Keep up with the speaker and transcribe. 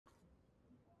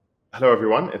Hello,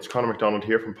 everyone. It's MacDonald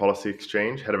here from Policy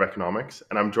Exchange, Head of Economics,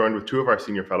 and I'm joined with two of our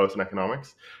senior fellows in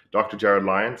economics, Dr. Gerard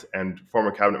Lyons and former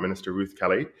Cabinet Minister Ruth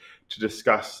Kelly, to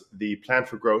discuss the plan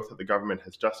for growth that the government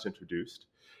has just introduced.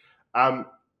 A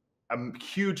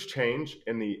huge change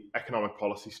in the economic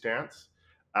policy stance.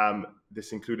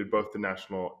 This included both the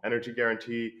National Energy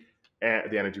Guarantee,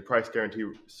 the Energy Price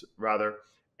Guarantee, rather,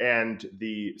 and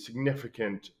the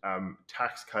significant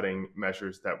tax-cutting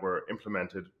measures that were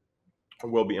implemented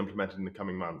will be implemented in the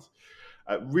coming months.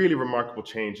 Really remarkable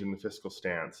change in the fiscal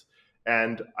stance.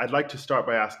 And I'd like to start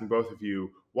by asking both of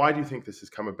you, why do you think this has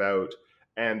come about?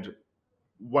 And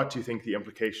what do you think the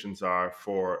implications are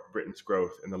for Britain's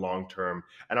growth in the long term?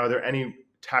 And are there any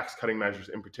tax cutting measures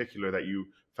in particular that you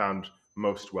found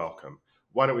most welcome?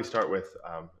 Why don't we start with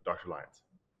Dr. Lyons?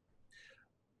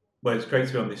 Well, it's great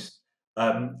to be on this.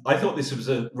 I thought this was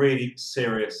a really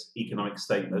serious economic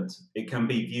statement. It can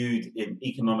be viewed in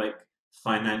economic,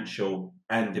 financial,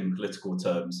 and in political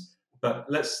terms. But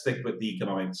let's stick with the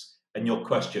economics and your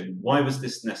question, why was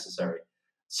this necessary?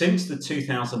 Since the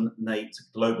 2008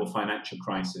 global financial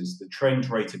crisis, the trend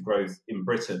rate of growth in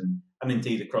Britain and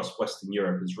indeed across Western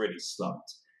Europe has really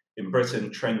slumped. In Britain,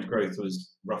 trend growth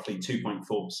was roughly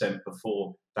 2.4%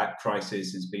 before that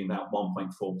crisis. It's been about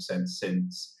 1.4%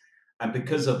 since. And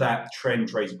because of that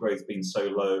trend rate of growth being so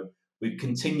low, we've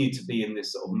continued to be in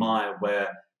this sort of mire where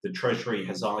the Treasury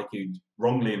has argued,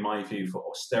 wrongly in my view, for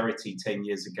austerity 10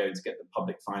 years ago to get the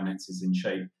public finances in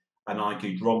shape, and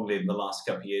argued wrongly in the last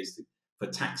couple of years for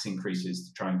tax increases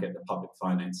to try and get the public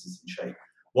finances in shape.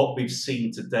 What we've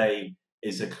seen today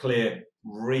is a clear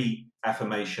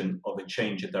reaffirmation of a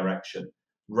change of direction.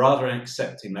 Rather than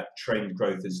accepting that trend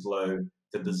growth is low,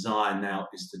 the desire now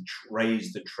is to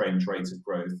raise the trend rate of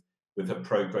growth with a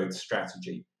pro-growth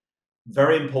strategy.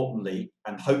 Very importantly,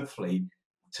 and hopefully,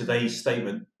 today's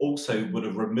statement also would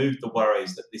have removed the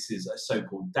worries that this is a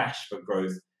so-called dash for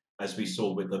growth, as we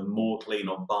saw with the Maudlin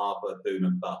or Barber boom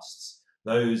and busts.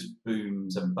 Those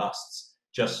booms and busts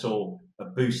just saw a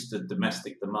boost of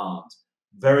domestic demand.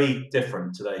 Very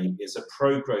different today is a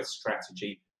pro-growth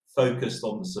strategy focused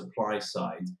on the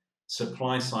supply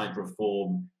side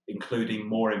reform, including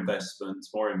more investment,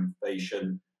 more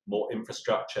innovation, more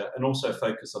infrastructure, and also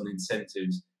focus on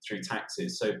incentives through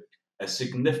taxes. So a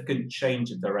significant change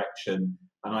of direction,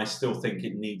 and I still think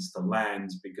it needs to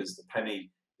land because the penny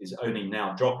is only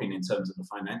now dropping in terms of the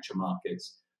financial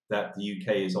markets, that the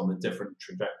UK is on a different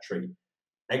trajectory.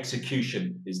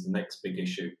 Execution is the next big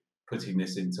issue, putting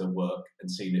this into work and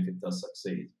seeing if it does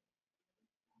succeed.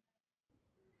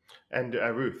 And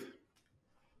Ruth,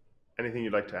 anything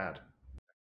you'd like to add?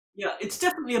 Yeah, it's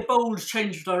definitely a bold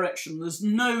change of direction. There's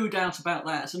no doubt about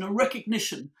that, and a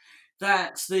recognition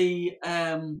that the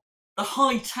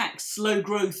high tax, low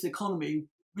growth economy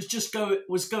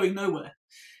was going nowhere.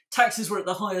 Taxes were at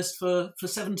the highest for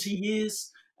 70 years.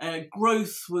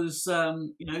 Growth was,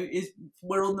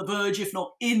 we're on the verge, if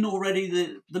not in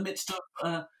already, the midst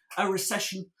of a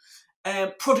recession.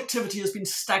 Productivity has been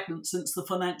stagnant since the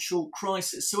financial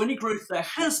crisis. So any growth there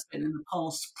has been in the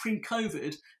past,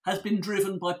 pre-COVID, has been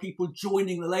driven by people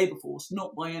joining the labour force,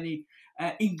 not by any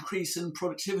increase in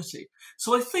productivity.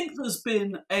 So I think there's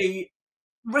been a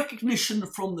recognition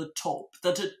from the top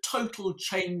that a total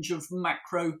change of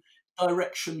macro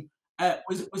direction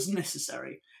was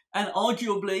necessary. And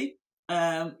arguably,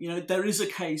 there is a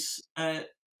case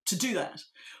to do that.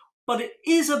 But it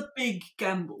is a big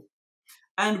gamble.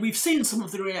 And we've seen some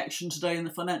of the reaction today in the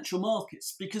financial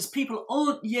markets because people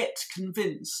aren't yet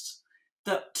convinced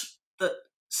that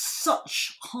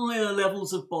such higher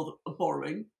levels of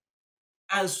borrowing,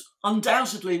 as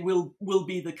undoubtedly will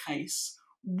be the case,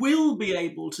 will be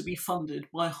able to be funded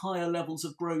by higher levels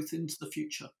of growth into the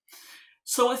future.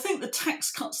 So I think the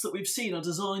tax cuts that we've seen are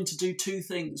designed to do two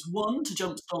things. One, to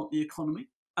jumpstart the economy,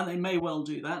 and they may well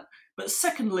do that. But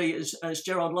secondly, as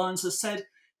Gerard Lyons has said,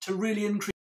 to really increase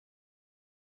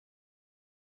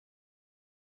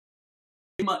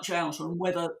much out on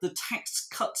whether the tax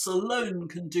cuts alone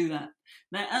can do that.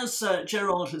 Now, as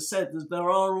Gerard has said, there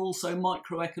are also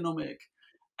microeconomic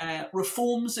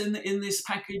reforms in this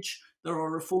package. There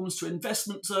are reforms to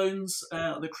investment zones,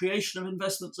 the creation of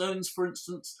investment zones, for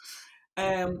instance.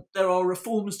 There are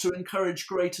reforms to encourage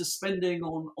greater spending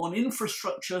on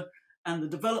infrastructure and the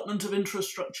development of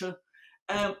infrastructure.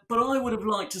 But I would have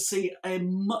liked to see a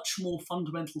much more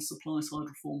fundamental supply-side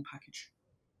reform package.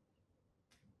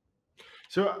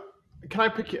 So can I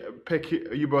pick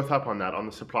you both up on that, on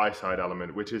the supply side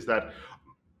element, which is that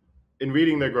in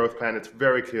reading their growth plan, it's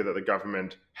very clear that the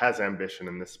government has ambition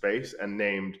in this space and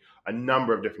named a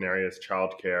number of different areas: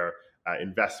 childcare,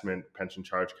 investment, pension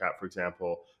charge cap, for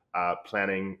example,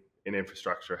 planning in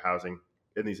infrastructure, housing,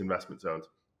 in these investment zones.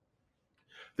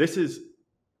 This is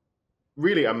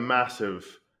really a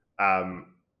massive,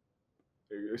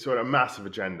 massive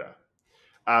agenda.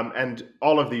 And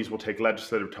all of these will take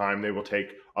legislative time. They will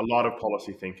take a lot of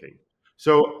policy thinking.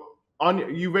 So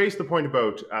you raised the point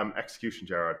about execution,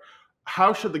 Gerard.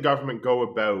 How should the government go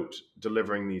about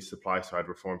delivering these supply side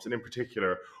reforms? And in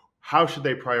particular, how should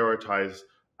they prioritize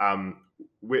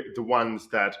with the ones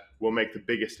that will make the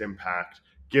biggest impact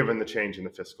given the change in the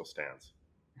fiscal stance?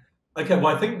 Okay,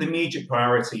 well, I think the immediate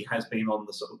priority has been on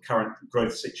the sort of current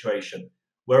growth situation.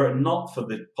 Were it not for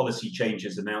the policy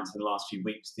changes announced in the last few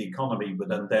weeks, the economy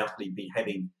would undoubtedly be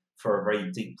heading for a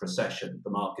very deep recession.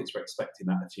 The markets were expecting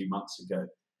that a few months ago.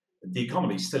 The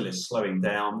economy still is slowing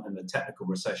down and the technical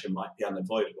recession might be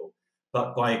unavoidable.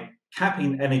 But by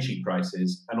capping energy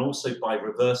prices and also by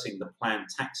reversing the planned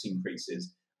tax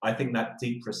increases, I think that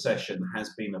deep recession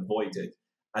has been avoided.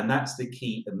 And that's the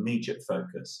key immediate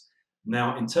focus.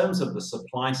 Now, in terms of the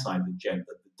supply side agenda,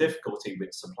 the difficulty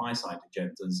with supply side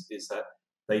agendas is that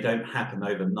they don't happen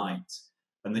overnight.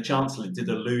 And the Chancellor did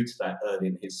allude to that early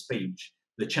in his speech.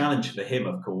 The challenge for him,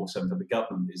 of course, and for the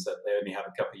government is that they only have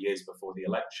a couple of years before the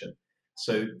election.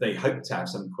 So they hope to have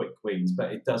some quick wins,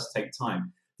 but it does take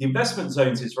time. The investment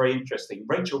zones is very interesting.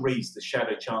 Rachel Reeves, the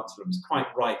Shadow Chancellor, was quite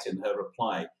right in her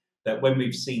reply that when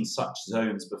we've seen such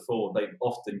zones before, they've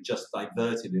often just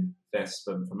diverted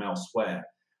investment from elsewhere.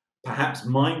 Perhaps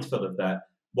mindful of that,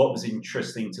 what was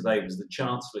interesting today was the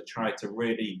Chancellor tried to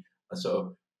really sort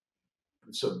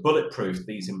of bulletproof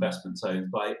these investment zones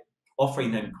by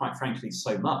offering them, quite frankly,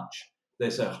 so much.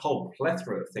 There's a whole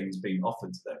plethora of things being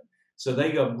offered to them. So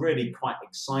they are really quite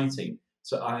exciting.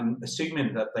 So I'm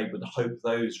assuming that they would hope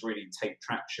those really take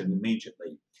traction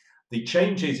immediately. The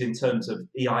changes in terms of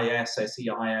EIS,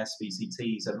 SEIS,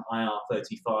 VCTs and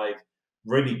IR35,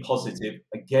 really positive.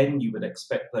 Again, you would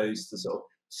expect those to sort of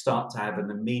start to have an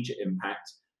immediate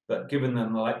impact, but given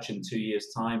an election 2 years'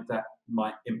 time, that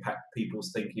might impact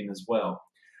people's thinking as well.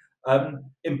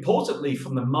 Importantly,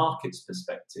 from the market's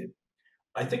perspective,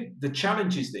 I think the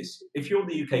challenge is this. If you're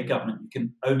the UK government, you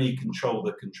can only control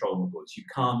the controllables. You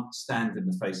can't stand in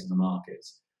the face of the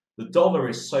markets. The dollar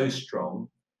is so strong,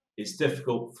 it's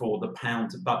difficult for the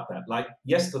pound to buck that. Like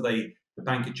yesterday, the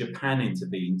Bank of Japan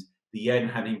intervened, the yen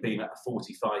having been at a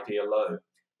 45-year low.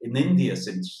 In India,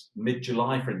 since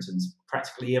mid-July, for instance,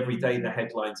 practically every day the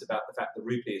headlines about the fact the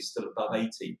rupee is still above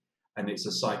 80, and it's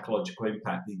a psychological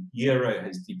impact. The euro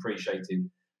has depreciated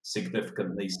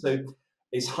significantly. So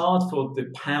it's hard for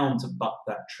the pound to buck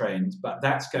that trend, but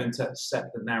that's going to set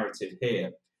the narrative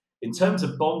here. In terms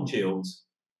of bond yields,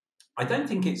 I don't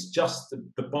think it's just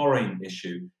the borrowing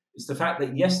issue. It's the fact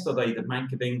that yesterday the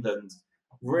Bank of England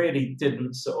really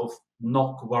didn't sort of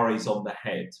knock worries on the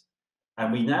head.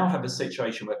 And we now have a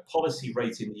situation where policy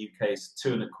rate in the UK is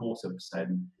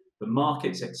 2.25%. The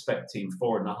market's expecting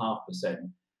 4.5%.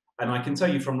 And I can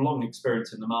tell you from long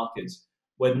experience in the markets,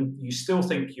 when you still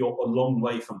think you're a long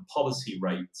way from policy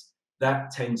rate,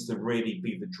 that tends to really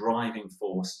be the driving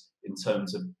force in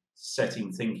terms of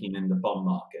setting thinking in the bond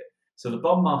market. So the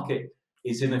bond market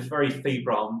is in a very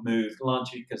febrile move,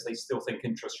 largely because they still think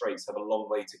interest rates have a long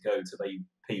way to go to they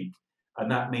peak. And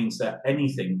that means that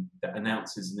anything that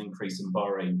announces an increase in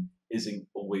borrowing isn't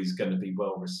always going to be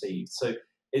well received. So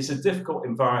it's a difficult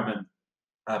environment,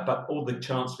 but all the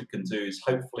Chancellor can do is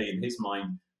hopefully, in his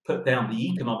mind, put down the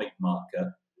economic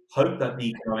marker, hope that the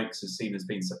economics is seen as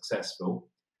being successful.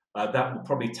 That will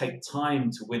probably take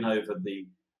time to win over the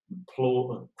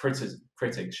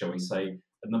critics, shall we say,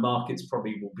 and the markets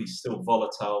probably will be still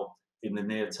volatile in the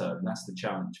near term. That's the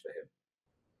challenge for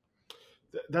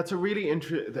him. That's a really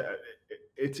interesting.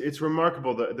 It's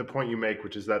remarkable the point you make,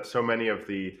 which is that so many of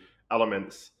the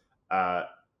elements are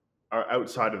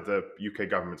outside of the UK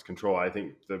government's control. I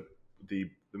think the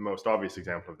most obvious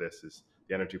example of this is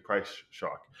the energy price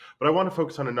shock. But I want to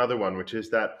focus on another one, which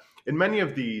is that in many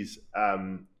of these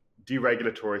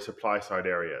deregulatory supply side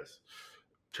areas,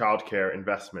 childcare,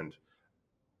 investment,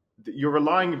 you're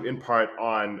relying in part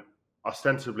on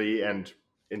ostensibly and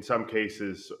in some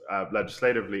cases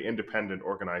legislatively independent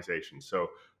organizations. So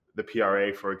the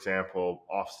PRA, for example,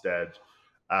 Ofsted,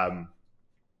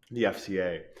 the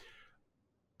FCA.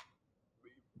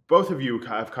 Both of you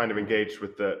have kind of engaged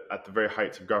with at the very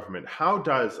heights of government. How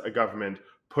does a government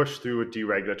push through a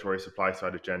deregulatory supply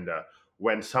side agenda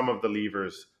when some of the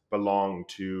levers belong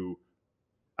to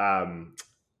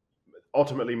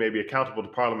ultimately maybe accountable to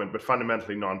Parliament, but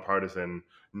fundamentally non-partisan,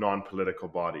 non-political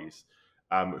bodies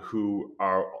who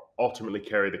are ultimately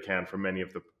carry the can for many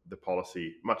of the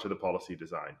policy, much of the policy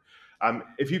design?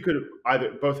 If you could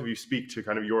either both of you speak to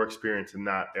kind of your experience in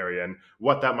that area and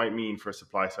what that might mean for a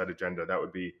supply side agenda, that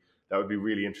would be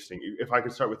really interesting. If I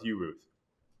could start with you, Ruth.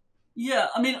 Yeah,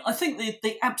 I mean, I think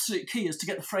the absolute key is to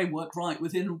get the framework right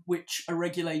within which a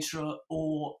regulator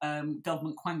or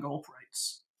government quango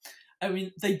operates. I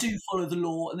mean, they do follow the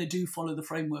law and they do follow the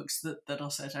frameworks that are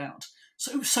set out.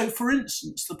 So, for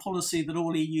instance, the policy that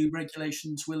all EU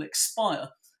regulations will expire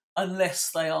unless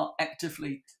they are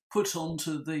actively put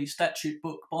onto the statute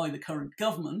book by the current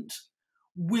government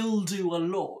will do a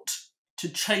lot to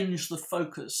change the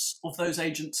focus of those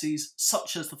agencies,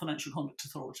 such as the Financial Conduct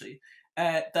Authority,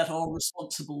 that are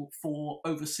responsible for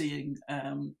overseeing,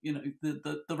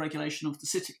 the regulation of the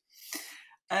city.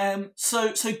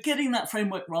 So getting that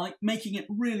framework right, making it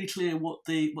really clear what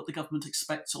the government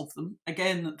expects of them.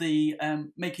 Again,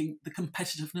 making the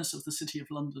competitiveness of the City of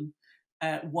London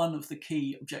one of the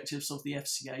key objectives of the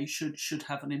FCA should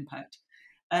have an impact.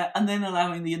 And then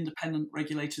allowing the independent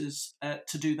regulators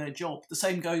to do their job. The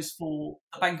same goes for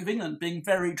the Bank of England, being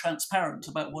very transparent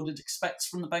about what it expects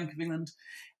from the Bank of England,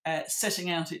 setting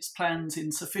out its plans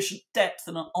in sufficient depth,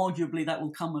 and arguably that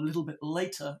will come a little bit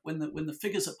later when the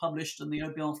figures are published and the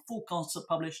OBR forecasts are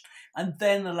published, and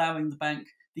then allowing the bank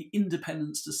the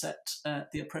independence to set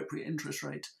the appropriate interest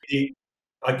rate.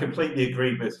 I completely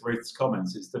agree with Ruth's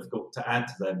comments. It's difficult to add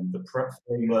to them. The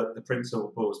framework, the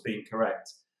principles being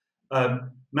correct.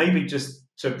 Maybe just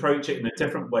to approach it in a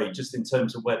different way, just in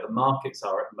terms of where the markets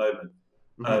are at the moment,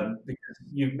 because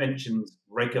you've mentioned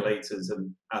regulators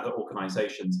and other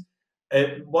organisations.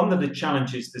 One of the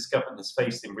challenges this government has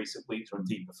faced in recent weeks, or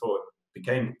indeed before it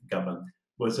became government,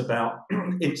 was about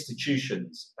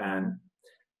institutions. And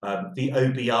the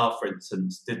OBR, for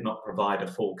instance, did not provide a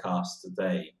forecast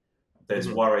today. There's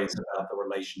worries about the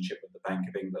relationship with the Bank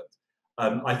of England.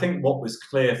 I think what was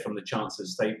clear from the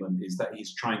Chancellor's statement is that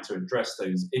he's trying to address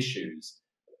those issues.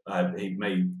 He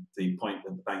made the point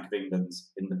that the Bank of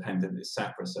England's independence is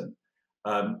sacrosanct.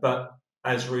 But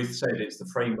as Ruth said, it's the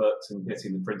frameworks and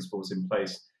getting the principles in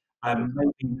place, and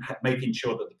making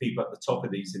sure that the people at the top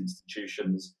of these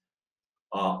institutions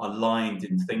are aligned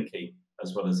in thinking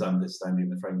as well as understanding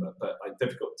the framework. But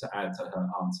difficult to add to her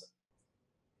answer.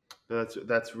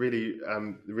 That's really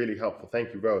really helpful.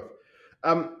 Thank you both.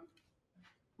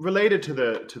 Related to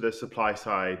the supply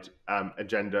side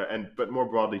agenda, but more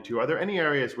broadly too, are there any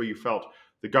areas where you felt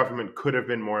the government could have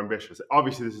been more ambitious?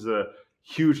 Obviously, this is a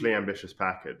hugely ambitious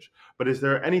package, but is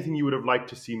there anything you would have liked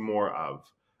to see more of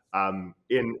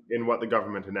in what the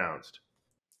government announced?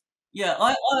 Yeah,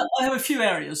 I have a few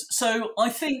areas. So I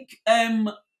think,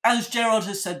 as Gerard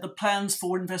has said, the plans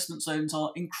for investment zones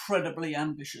are incredibly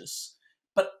ambitious.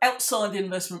 But outside the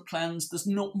investment plans, there's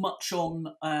not much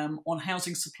on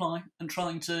housing supply and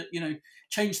trying to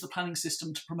change the planning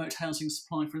system to promote housing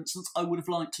supply. For instance, I would have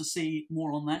liked to see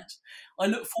more on that. I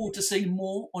look forward to seeing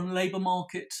more on labour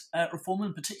market reform,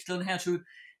 in particular on how to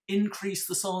increase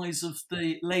the size of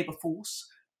the labour force.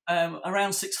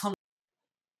 Around 600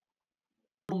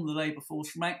 on the labour force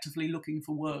from actively looking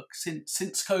for work since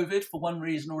COVID for one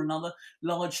reason or another,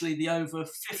 largely the over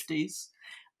 50s.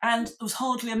 And there was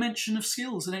hardly a mention of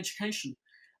skills and education.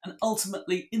 And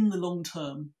ultimately, in the long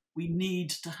term, we need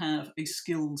to have a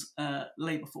skilled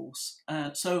labour force.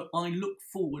 So I look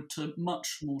forward to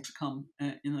much more to come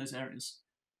in those areas.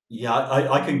 Yeah,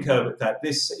 I concur with that.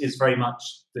 This is very much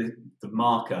the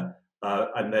marker,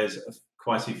 and there's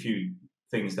quite a few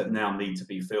things that now need to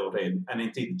be filled in. And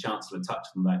indeed, the Chancellor touched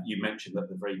on that. You mentioned at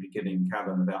the very beginning,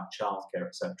 Callum, about childcare,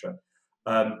 etc.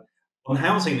 On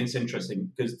housing, it's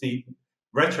interesting because the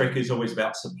rhetoric is always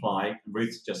about supply.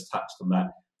 Ruth just touched on that.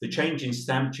 The change in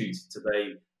stamp duty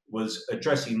today was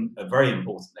addressing a very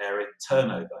important area,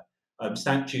 turnover.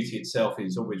 Stamp duty itself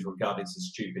is always regarded as a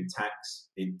stupid tax.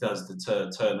 It does deter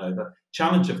turnover.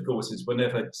 Challenge, of course, is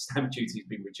whenever stamp duty has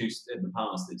been reduced in the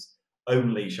past, it's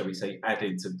only, shall we say,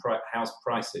 added to house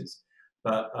prices.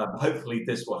 But hopefully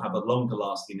this will have a longer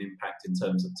lasting impact in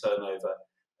terms of turnover.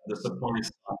 The supply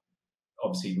side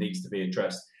obviously needs to be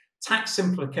addressed. Tax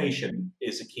simplification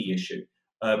is a key issue.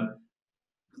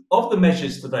 Of the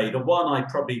measures today, the one I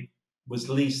probably was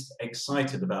least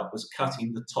excited about was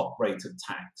cutting the top rate of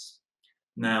tax.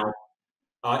 Now,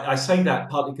 I say that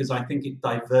partly because I think it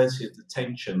diverted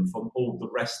attention from all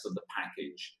the rest of the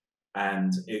package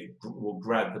and it will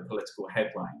grab the political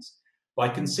headlines. But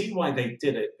I can see why they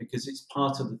did it, because it's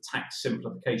part of the tax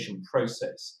simplification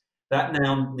process. That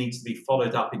now needs to be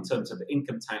followed up in terms of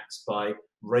income tax by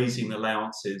raising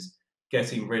allowances,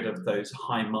 getting rid of those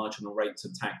high marginal rates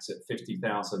of tax at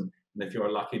 50,000, and if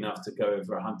you're lucky enough to go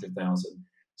over 100,000.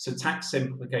 So tax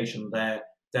simplification there,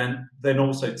 then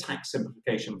also tax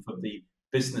simplification for the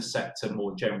business sector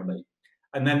more generally.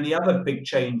 And then the other big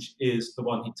change is the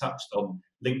one he touched on,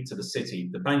 linked to the city.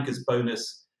 The banker's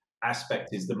bonus aspect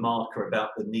is the marker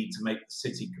about the need to make the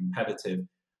city competitive.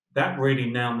 That really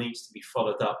now needs to be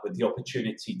followed up with the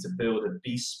opportunity to build a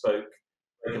bespoke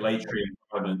regulatory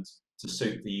environment to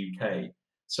suit the UK.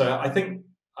 So I think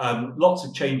lots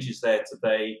of changes there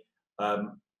today,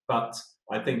 but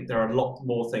I think there are a lot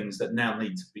more things that now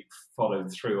need to be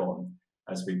followed through on,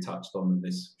 as we've touched on in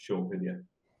this short video.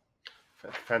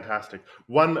 Fantastic.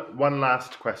 One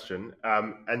last question,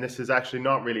 and this is actually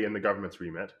not really in the government's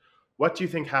remit. What do you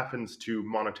think happens to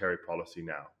monetary policy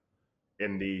now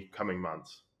in the coming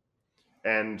months?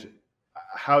 And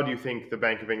how do you think the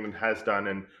Bank of England has done,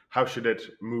 and how should it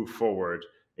move forward,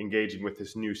 engaging with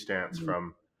this new stance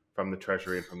from the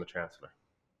Treasury and from the Chancellor?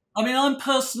 I mean, I'm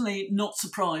personally not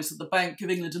surprised that the Bank of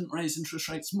England didn't raise interest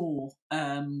rates more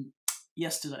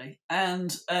yesterday.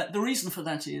 And the reason for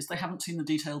that is they haven't seen the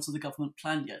details of the government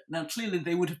plan yet. Now, clearly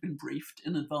they would have been briefed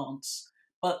in advance,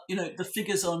 but, you know, the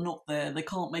figures are not there. They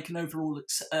can't make an overall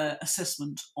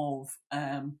assessment of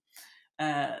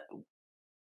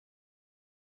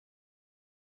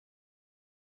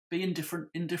be in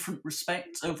different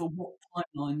respects over what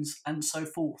timelines and so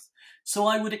forth. So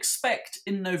I would expect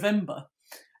in November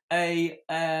a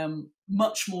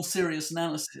much more serious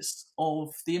analysis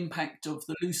of the impact of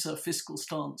the looser fiscal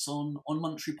stance on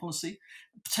monetary policy,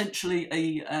 potentially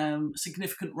a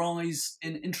significant rise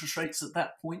in interest rates at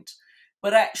that point.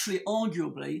 But actually,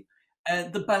 arguably,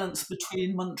 the balance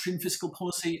between monetary and fiscal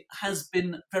policy has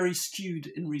been very skewed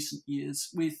in recent years,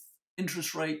 with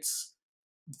interest rates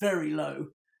very low,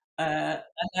 and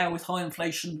now with high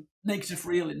inflation, negative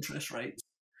real interest rates.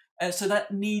 So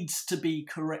that needs to be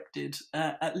corrected,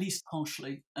 at least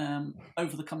partially,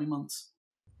 over the coming months.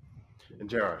 And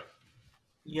Gerard?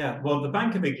 Yeah, well, the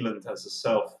Bank of England has a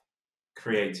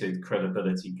self-created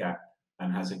credibility gap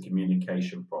and has a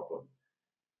communication problem.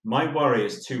 My worry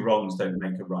is two wrongs don't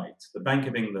make a right. The Bank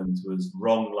of England was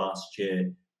wrong last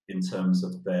year in terms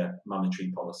of their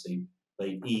monetary policy.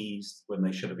 They eased when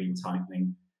they should have been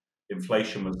tightening.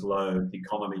 Inflation was low. The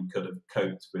economy could have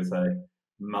coped with a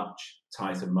much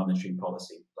tighter monetary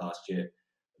policy last year.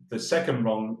 The second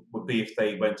wrong would be if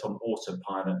they went on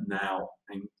autopilot now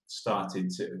and started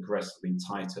to aggressively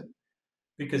tighten.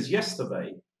 Because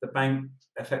yesterday, the bank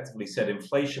effectively said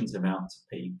inflation's about to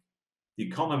peak, the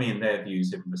economy in their view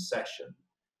is in recession,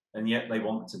 and yet they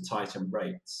want to tighten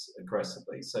rates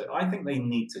aggressively. So I think they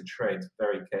need to tread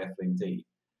very carefully indeed.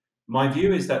 My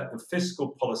view is that the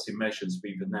fiscal policy measures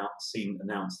we've seen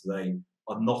announced today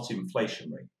are not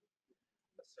inflationary.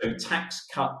 So tax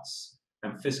cuts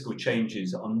and fiscal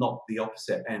changes are not the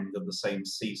opposite end of the same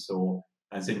seesaw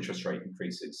as interest rate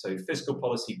increases. So fiscal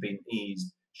policy being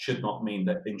eased should not mean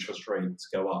that interest rates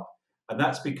go up. And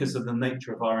that's because of the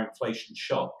nature of our inflation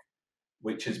shock,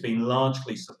 which has been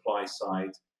largely supply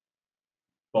side,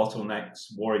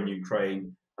 bottlenecks, war in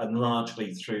Ukraine, and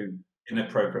largely through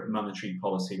inappropriate monetary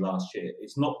policy last year.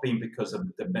 It's not been because of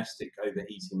the domestic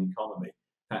overheating economy.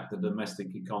 In fact, the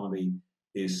domestic economy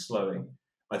is slowing.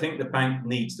 I think the bank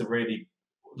needs to really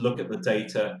look at the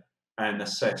data and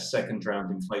assess second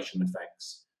round inflation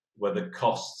effects, whether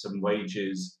costs and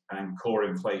wages and core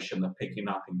inflation are picking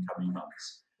up in coming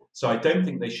months. So I don't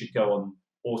think they should go on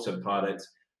autopilot,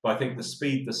 but I think the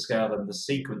speed, the scale, and the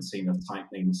sequencing of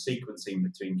tightening, the sequencing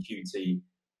between QT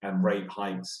and rate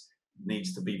hikes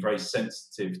needs to be very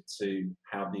sensitive to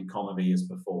how the economy is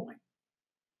performing.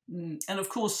 And of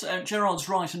course, Gerard's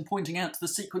right in pointing out the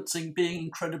sequencing being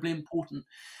incredibly important.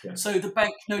 Yeah. So the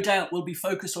bank, no doubt, will be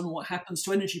focused on what happens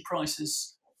to energy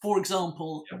prices, for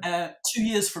example, 2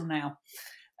 years from now,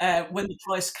 when the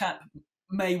price cap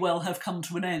may well have come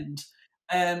to an end.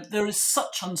 There is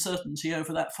such uncertainty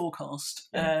over that forecast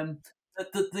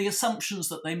that the assumptions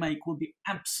that they make will be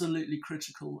absolutely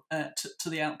critical to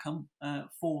the outcome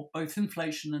for both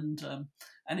inflation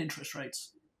and interest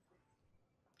rates.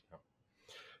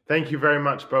 Thank you very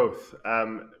much, both.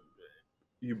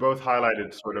 You both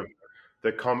highlighted sort of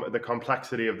the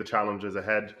complexity of the challenges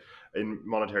ahead in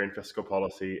monetary and fiscal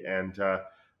policy, and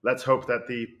let's hope that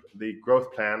the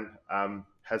growth plan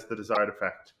has the desired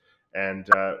effect. And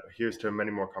here's to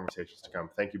many more conversations to come.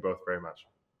 Thank you both very much.